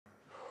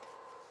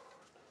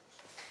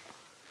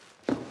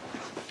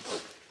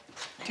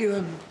Do you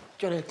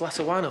want a glass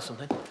of wine or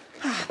something?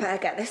 Oh, I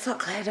better get this all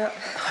cleared up.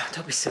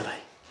 Don't be silly.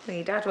 Well,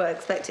 your dad won't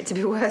expect it to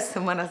be worse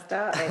than when I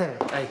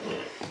started. Hey.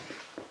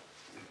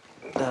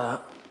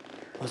 That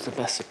was the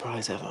best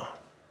surprise ever.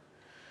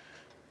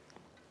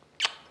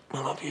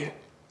 I love you.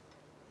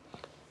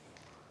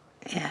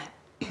 Yeah,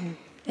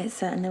 it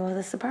certainly was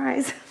a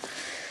surprise.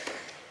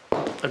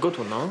 A good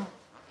one, though.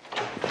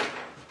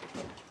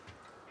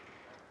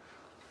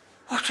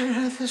 What on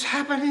earth has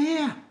happened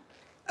here?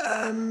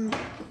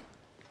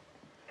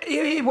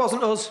 It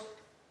wasn't us.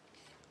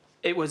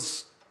 It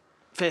was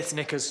Faith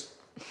Knickers.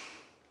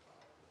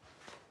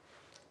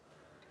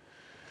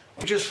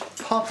 You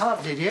just pop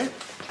up, did you?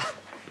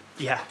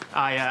 Yeah,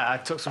 I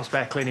took some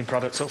spare cleaning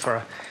products up for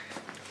her.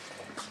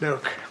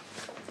 Look,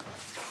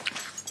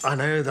 I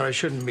know that I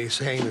shouldn't be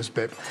saying this,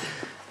 but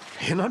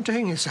you're not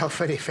doing yourself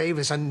any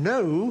favours. I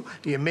know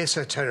you miss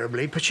her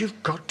terribly, but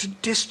you've got to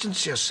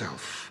distance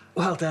yourself.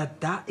 Well,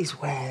 Dad, that is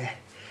where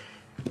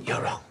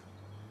you're wrong.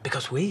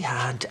 Because we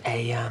had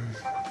a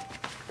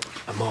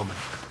moment.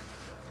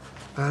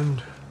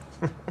 And?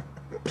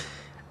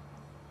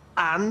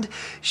 And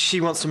she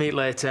wants to meet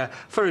later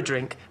for a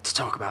drink to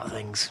talk about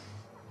things.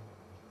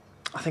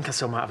 I think I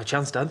still might have a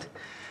chance, Dad.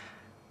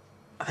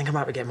 I think I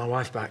might be getting my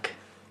wife back.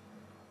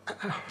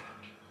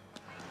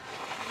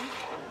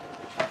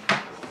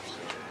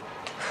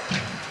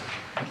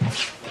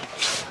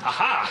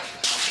 Aha!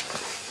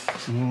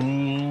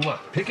 Mwah.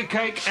 Pick a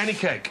cake, any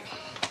cake.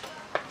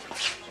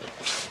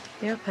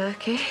 You're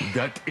perky.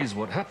 That is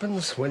what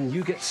happens when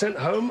you get sent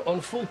home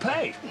on full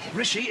pay.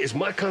 Rishi is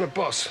my kind of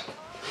boss.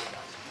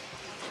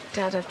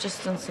 Dad, I've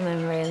just done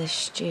something really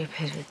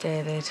stupid with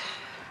David.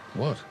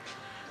 What?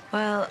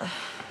 Well,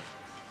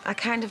 I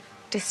kind of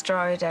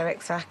destroyed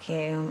Eric's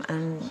vacuum,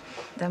 and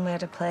then we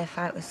had a play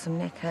fight with some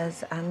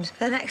knickers, and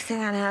the next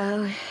thing I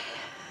know,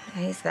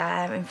 he's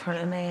there in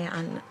front of me,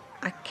 and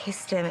I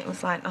kissed him. It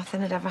was like nothing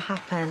had ever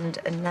happened,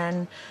 and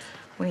then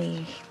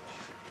we,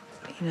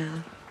 you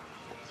know...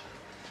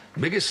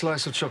 Biggest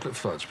slice of chocolate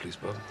fudge, please,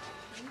 Bob.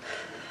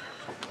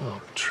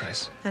 Oh,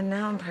 Trace. And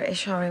now I'm pretty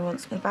sure he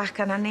wants me back,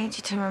 and I need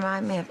you to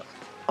remind me of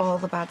all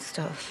the bad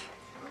stuff.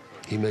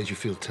 He made you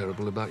feel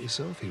terrible about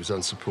yourself. He was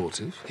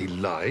unsupportive. He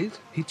lied.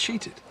 He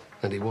cheated.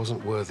 And he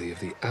wasn't worthy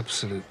of the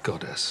absolute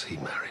goddess he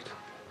married.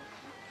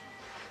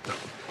 No.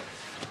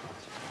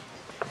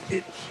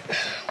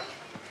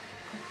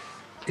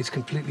 It's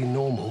completely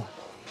normal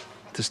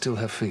to still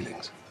have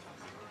feelings.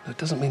 It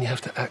doesn't mean you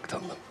have to act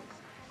on them.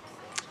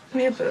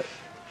 Yeah, but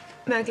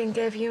Megan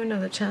gave you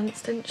another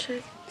chance, didn't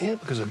she? Yeah,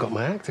 because I got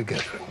my act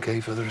together and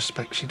gave her the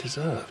respect she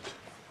deserved.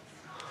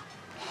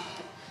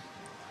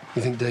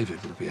 You think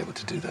David would be able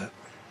to do that?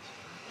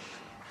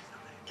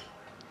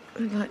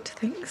 I'd like to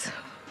think so.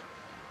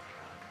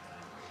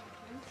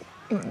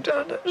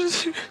 Dad,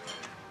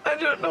 I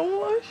don't know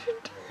what I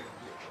should do.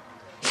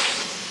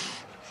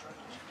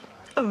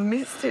 I've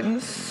missed him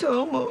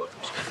so much.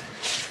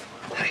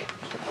 Hey.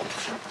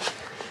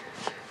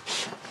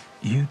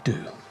 You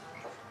do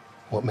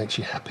what makes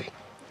you happy.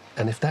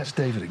 And if that's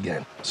David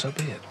again, so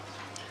be it.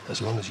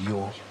 As long as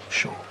you're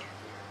sure.